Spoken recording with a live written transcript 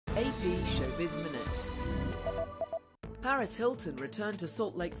Showbiz Minute. Paris Hilton returned to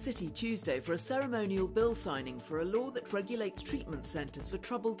Salt Lake City Tuesday for a ceremonial bill signing for a law that regulates treatment centers for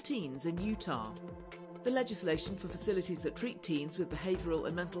troubled teens in Utah. The legislation for facilities that treat teens with behavioral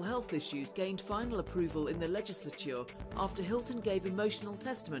and mental health issues gained final approval in the legislature after Hilton gave emotional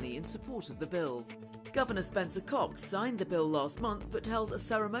testimony in support of the bill. Governor Spencer Cox signed the bill last month but held a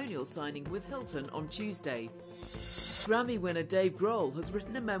ceremonial signing with Hilton on Tuesday. Grammy winner Dave Grohl has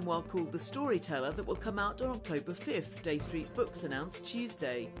written a memoir called The Storyteller that will come out on October 5th, Day Street Books announced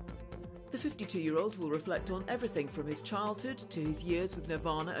Tuesday. The 52-year-old will reflect on everything from his childhood to his years with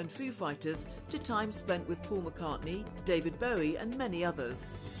Nirvana and Foo Fighters to time spent with Paul McCartney, David Bowie and many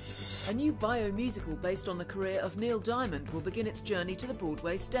others. A new bio-musical based on the career of Neil Diamond will begin its journey to the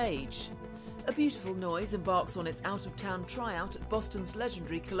Broadway stage. A Beautiful Noise embarks on its out-of-town tryout at Boston's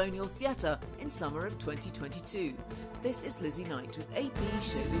legendary Colonial Theatre in summer of 2022. This is Lizzie Knight with AP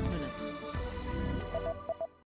Showbiz